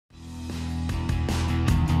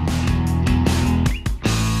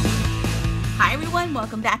everyone,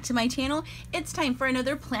 welcome back to my channel. It's time for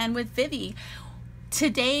another Plan with Vivi.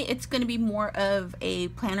 Today it's going to be more of a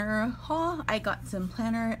planner haul. I got some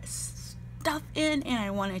planner stuff in and I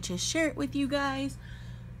wanted to share it with you guys.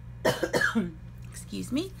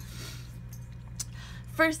 Excuse me.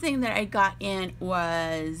 First thing that I got in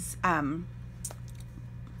was some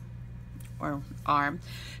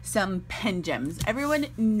PenGems. Everyone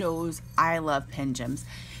knows I love PenGems.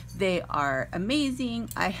 They are amazing.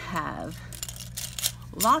 I have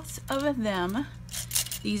lots of them.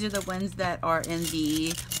 These are the ones that are in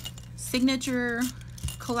the signature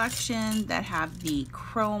collection that have the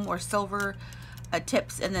chrome or silver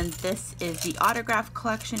tips, and then this is the autograph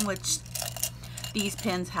collection, which these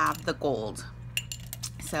pens have the gold.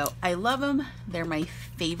 So I love them. They're my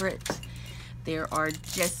favorite. They are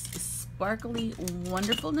just sparkly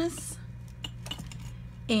wonderfulness,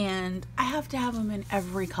 and I have to have them in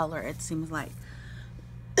every color, it seems like.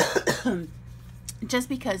 Just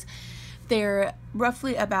because they're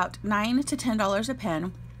roughly about $9 to $10 a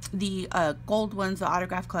pen. The gold ones, the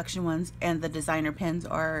autograph collection ones, and the designer pens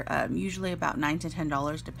are usually about $9 to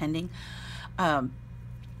 $10 depending. I'm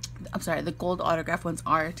sorry, the gold autograph ones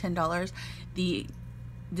are $10. The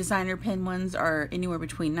designer pen ones are anywhere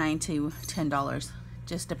between $9 to $10.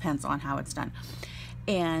 Just depends on how it's done.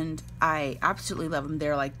 And I absolutely love them.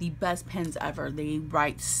 They're like the best pens ever. They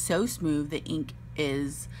write so smooth. The ink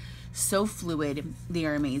is so fluid. They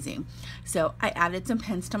are amazing. So I added some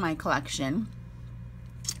pens to my collection.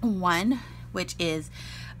 One, which is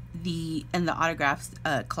in the autographs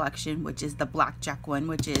collection, which is the blackjack one,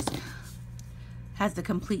 which has the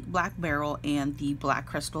complete black barrel and the black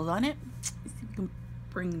crystals on it. Let's see if we can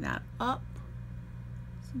bring that up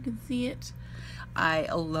so you can see it. I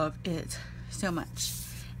love it so much,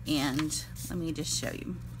 and let me just show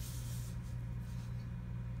you.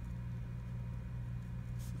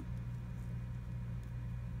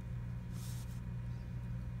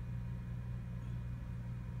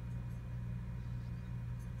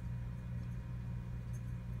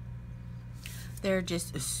 They're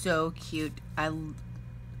just so cute. I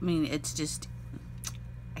mean, it's just,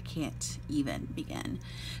 I can't even begin.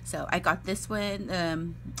 So I got this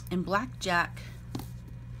one in blackjack,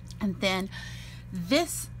 and then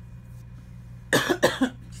this,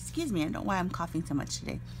 excuse me, I don't know why I'm coughing so much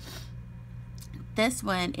today. This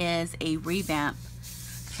one is a revamp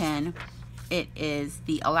pen. It is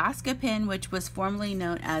the Alaska pen, which was formerly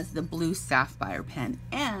known as the blue sapphire pen,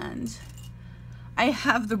 and I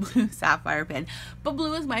have the blue sapphire pen, but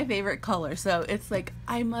blue is my favorite color, so it's like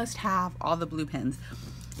I must have all the blue pens.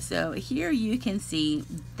 So here you can see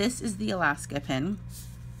this is the Alaska pen,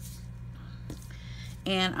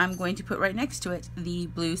 and I'm going to put right next to it the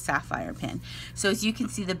blue sapphire pen. So as you can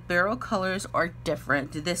see, the barrel colors are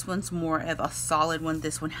different. This one's more of a solid one.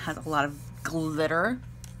 This one has a lot of glitter.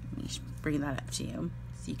 Let me bring that up to you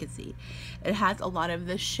so you can see. It has a lot of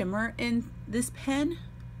the shimmer in this pen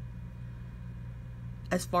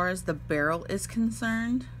as far as the barrel is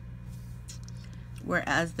concerned,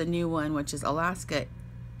 whereas the new one, which is Alaska,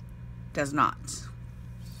 does not.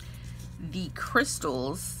 The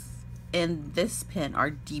crystals in this pen are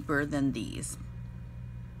deeper than these.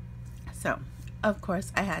 So, of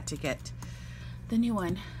course, I had to get the new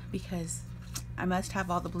one because I must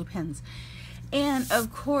have all the blue pens. And,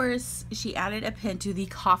 of course, she added a pen to the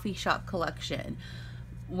coffee shop collection,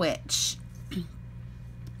 which,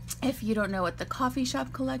 if you don't know what the coffee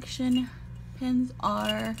shop collection pens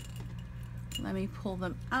are, let me pull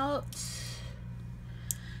them out.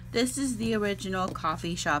 This is the original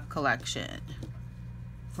coffee shop collection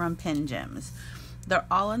from PenGems. They're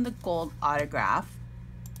all in the gold autograph,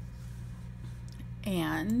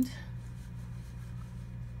 and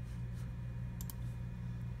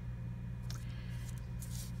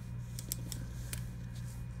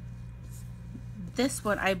this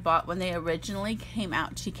one I bought when they originally came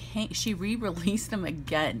out. She re-released them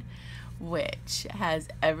again, which has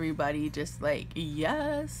everybody just like,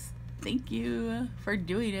 yes, thank you for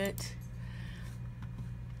doing it.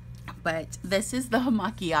 But this is the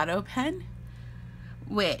macchiato pen,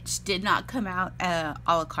 which did not come out a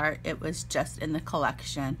la carte. It was just in the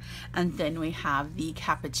collection. And then we have the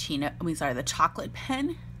cappuccino, the chocolate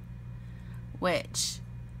pen, which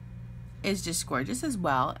is just gorgeous as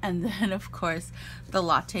well. And then, of course, the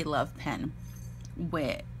latte love pen,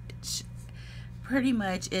 which pretty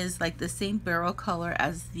much is like the same barrel color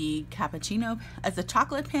as the cappuccino, as the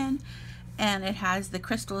chocolate pen, and it has the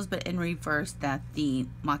crystals but in reverse that the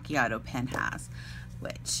macchiato pen has.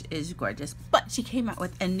 which is gorgeous. But she came out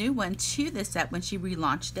with a new one to this set when she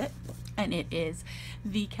relaunched it, and it is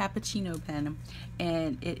the cappuccino pen,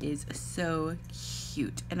 and it is so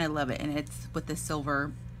cute and I love it. And it's with the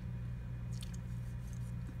silver,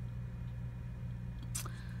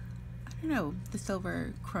 I don't know, the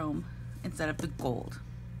silver chrome instead of the gold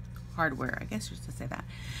hardware, I guess you're supposed to say that.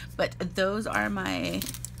 But those are my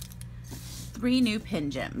 3 new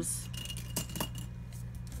PenGems,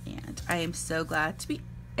 and I am so glad to be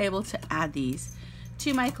able to add these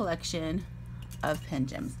to my collection of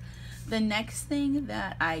PenGems. The next thing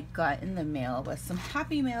that I got in the mail was some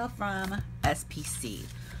happy mail from SPC.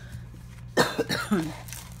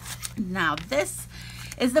 Now this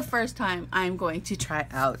is the first time I'm going to try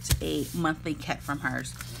out a monthly kit from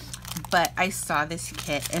hers, but I saw this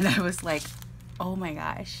kit and I was like, oh my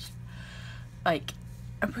gosh, like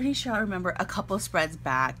I'm pretty sure I remember a couple spreads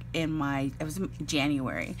back in it was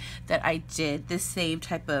January, that I did the same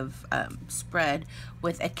type of spread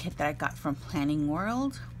with a kit that I got from Planning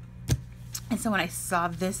World. And so when I saw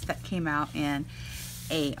this that came out in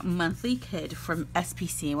a monthly kit from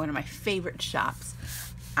SPC, one of my favorite shops,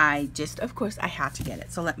 I just, of course, I had to get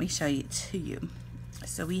it. So let me show it to you.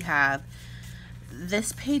 So we have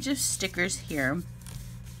this page of stickers here,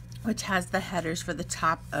 which has the headers for the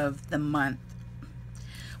top of the month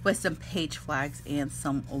with some page flags and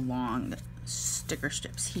some long sticker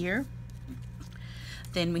strips here.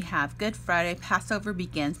 Then we have Good Friday, Passover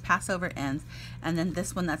begins, Passover ends, and then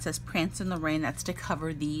this one that says Prance in the Rain, that's to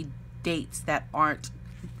cover the dates that aren't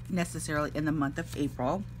necessarily in the month of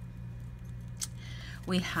April.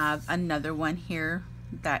 We have another one here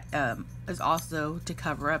that is also to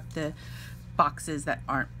cover up the boxes that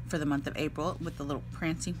aren't for the month of April with the little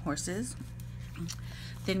prancing horses.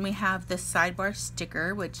 Then we have the sidebar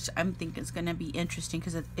sticker, which I'm thinking is going to be interesting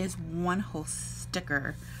because it is one whole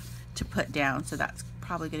sticker to put down, so that's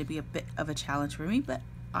probably going to be a bit of a challenge for me, but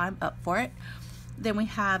I'm up for it. Then we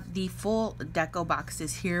have the full deco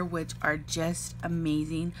boxes here, which are just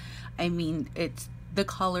amazing. I mean, the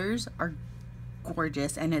colors are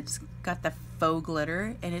gorgeous, and it's got the faux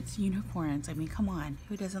glitter, and it's unicorns. I mean, come on,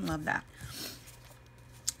 who doesn't love that?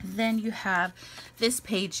 Then you have this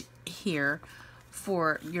page here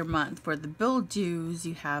for your month. For the bill dues,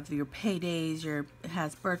 you have your paydays, it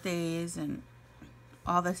has birthdays, and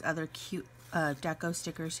all this other cute deco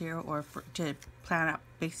stickers here, or to plan out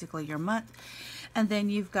basically your month. And then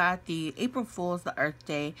you've got the April Fool's, the Earth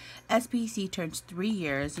Day, SPC turns 3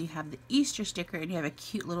 years. You have the Easter sticker, and you have a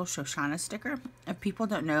cute little Shoshana sticker. If people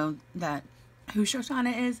don't know who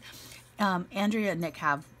Shoshana is, Andrea and Nick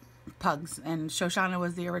have pugs, and Shoshana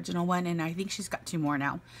was the original one, and I think she's got 2 more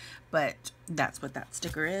now, but that's what that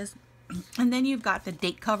sticker is. And then you've got the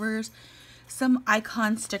date covers, some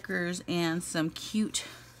icon stickers, and some cute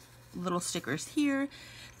little stickers here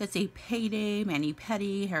that say payday,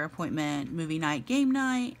 mani-pedi, hair appointment, movie night, game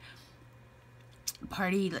night,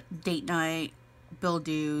 party, date night, bill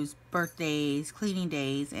dues, birthdays, cleaning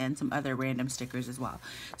days, and some other random stickers as well.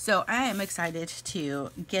 So I am excited to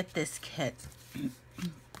get this kit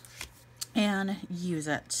and use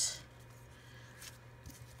it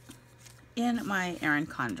in my Erin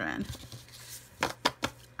Condren.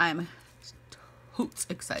 I'm toots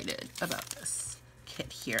excited about this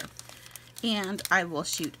kit here, and I will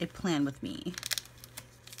shoot a plan with me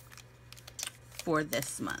for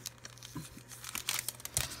this month.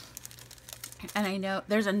 And I know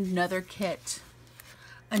there's another kit,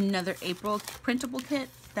 another April printable kit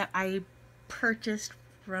that I purchased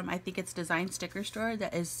from, I think it's Design Sticker Store,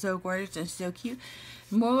 that is so gorgeous and so cute.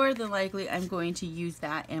 More than likely I'm going to use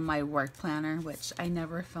that in my work planner, which I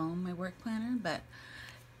never film my work planner, but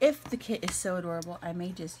if the kit is so adorable,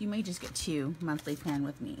 you may just get 2 monthly plan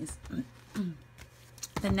with me's.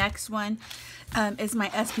 The next one is my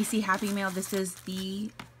SPC Happy Mail. This is the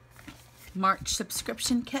March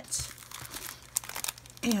subscription kit,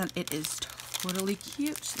 and it is totally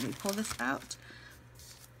cute. Let me pull this out.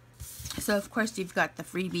 So of course you've got the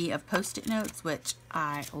freebie of Post-it notes, which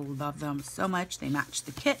I love them so much. They match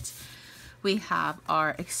the kit. We have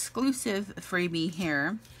our exclusive freebie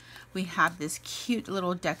here. We have this cute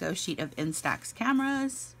little deco sheet of Instax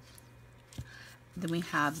cameras. Then we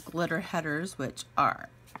have glitter headers, which are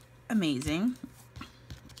amazing.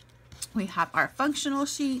 We have our functional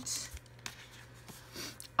sheet,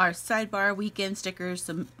 our sidebar weekend stickers,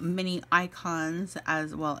 some mini icons,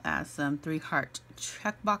 as well as some 3-heart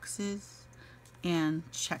check boxes and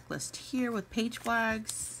checklist here with page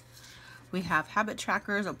flags. We have habit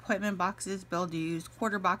trackers, appointment boxes, bill dues,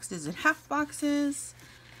 quarter boxes, and half boxes.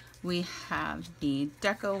 We have the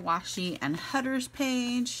deco washi and headers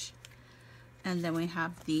page, And then we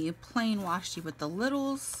have the plain washi with the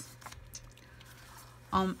littles.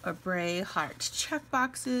 Ombre heart check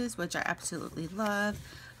boxes, which I absolutely love.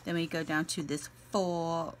 Then we go down to this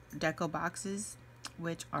full deco boxes,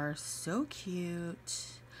 which are so cute.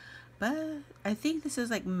 But I think this is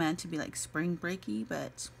like meant to be like spring breaky,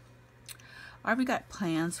 but I already got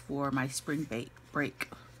plans for my spring break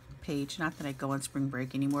page. Not that I go on spring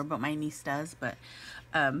break anymore, but my niece does. But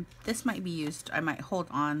this might be used. I might hold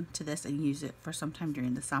on to this and use it for sometime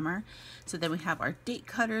during the summer. So then we have our date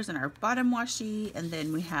cutters and our bottom washi, and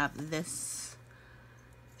then we have this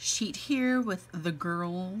sheet here with the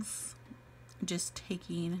girls just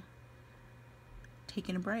taking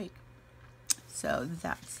a break. So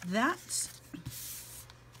that's that.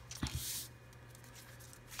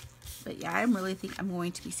 But yeah, I really think I'm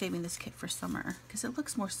going to be saving this kit for summer because it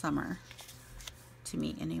looks more summer to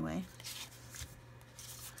me anyway.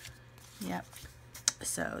 Yep.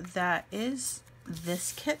 So that is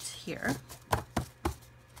this kit here.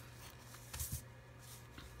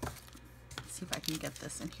 Let's see if I can get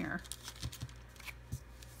this in here.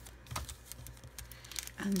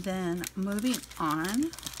 And then moving on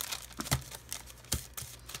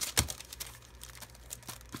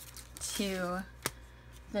to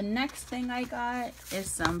the next thing I got is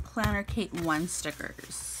some Planner Kate 1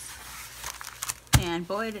 stickers. And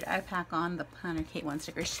boy, did I pack on the Planner Kate 1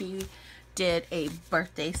 stickers. She did a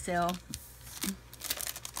birthday sale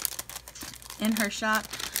in her shop.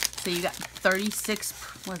 So you got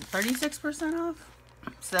 36% off?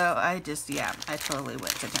 So I just, yeah, I totally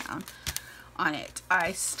went to town on it.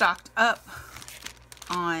 I stocked up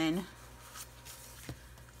on,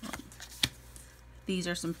 these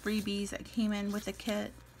are some freebies that came in with the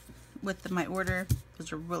kit, with my order.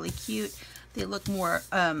 Those are really cute. They look more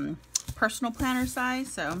personal planner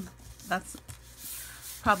size, so that's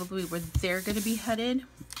probably where they're going to be headed.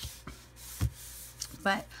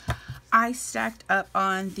 But I stacked up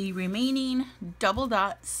on the remaining double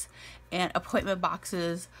dots and appointment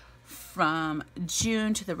boxes from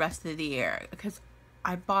June to the rest of the year, because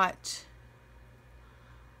I bought,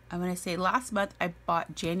 I'm going to say last month, I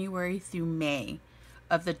bought January through May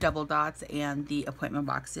of the double dots and the appointment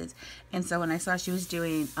boxes. And so when I saw she was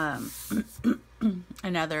doing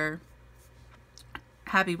another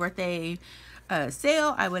happy birthday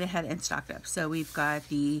sale, I went ahead and stocked up. So we've got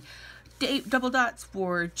the double dots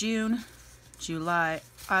for June, July,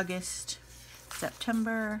 August,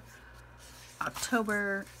 September,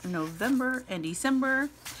 October, November, and December.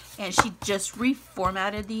 And she just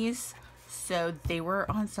reformatted these, so they were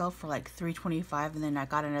on sale for like $3.25, and then I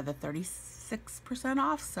got another 36%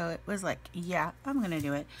 off. So it was like, yeah, I'm gonna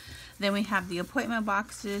do it. Then we have the appointment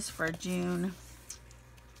boxes for June,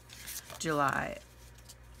 July,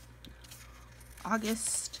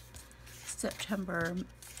 August, September,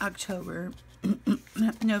 October,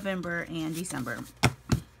 November, and December.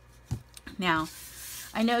 Now,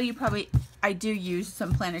 I know you probably, I do use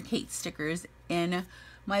some Planner Kate stickers in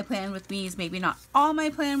my Plan With Me's, maybe not all my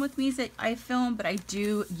Plan With Me's that I film, but I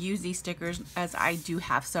do use these stickers as I do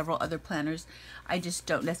have several other planners. I just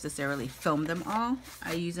don't necessarily film them all.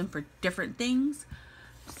 I use them for different things.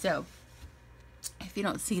 So if you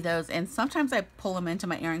don't see those, and sometimes I pull them into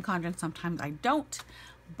my Erin Condren, sometimes I don't,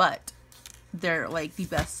 but they're like the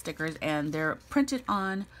best stickers, and they're printed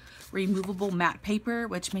on removable matte paper,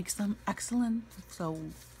 which makes them excellent. So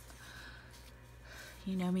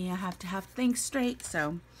you know me, I have to have things straight.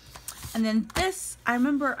 So, and then this, I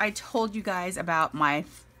remember I told you guys about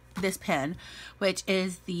this pen, which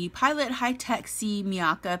is the Pilot High Tech C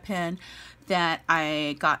Miyaka pen that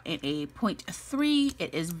I got in a 0.3.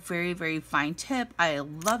 It is very, very fine tip. I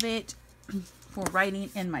love it for writing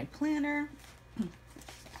in my planner.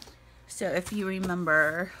 So if you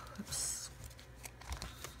remember, oops,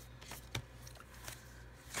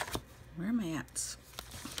 where am I at?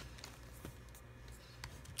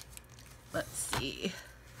 Let's see,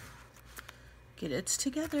 get it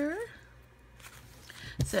together.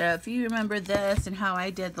 So if you remember this and how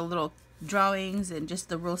I did the little drawings and just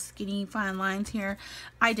the real skinny fine lines here,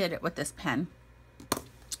 I did it with this pen.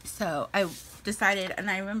 So I decided, and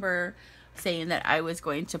I remember saying that I was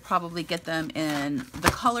going to probably get them in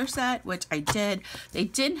the color set, which I did. They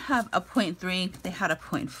didn't have a 0.3, they had a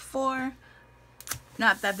 0.4.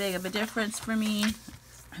 Not that big of a difference for me.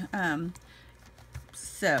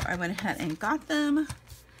 So I went ahead and got them,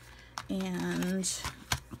 and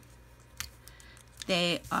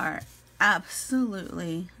they are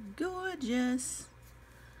absolutely gorgeous.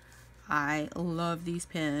 I love these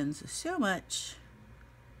pens so much.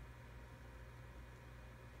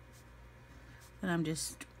 And I'm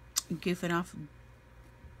just goofing off,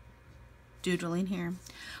 doodling here.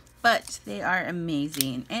 but they are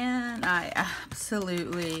amazing and I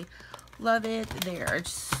absolutely love it. They are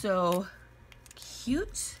so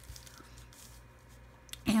cute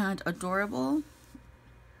and adorable,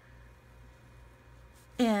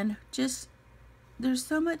 and just they're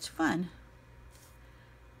so much fun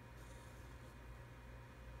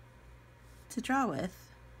to draw with,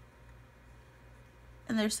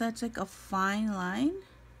 and there's such like a fine line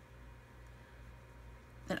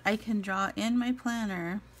that I can draw in my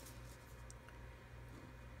planner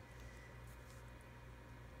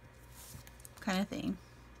kind of thing.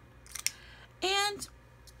 And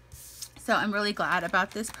so I'm really glad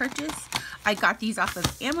about this purchase. I got these off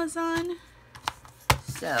of Amazon,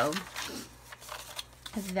 so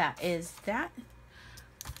that is that.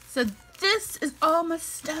 So this is all my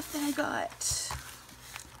stuff that I got,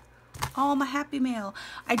 all my happy mail.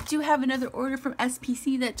 I do have another order from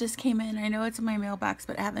SPC that just came in. I know it's in my mailbox,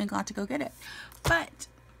 but I haven't got to go get it. But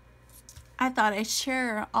I thought I'd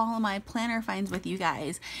share all of my planner finds with you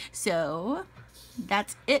guys. So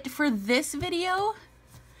that's it for this video.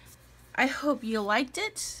 I hope you liked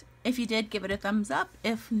it. If you did, give it a thumbs up.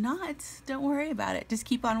 If not, don't worry about it. Just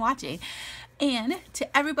keep on watching. And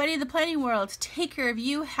to everybody in the planning world, take care of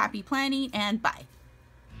you. Happy planning and bye.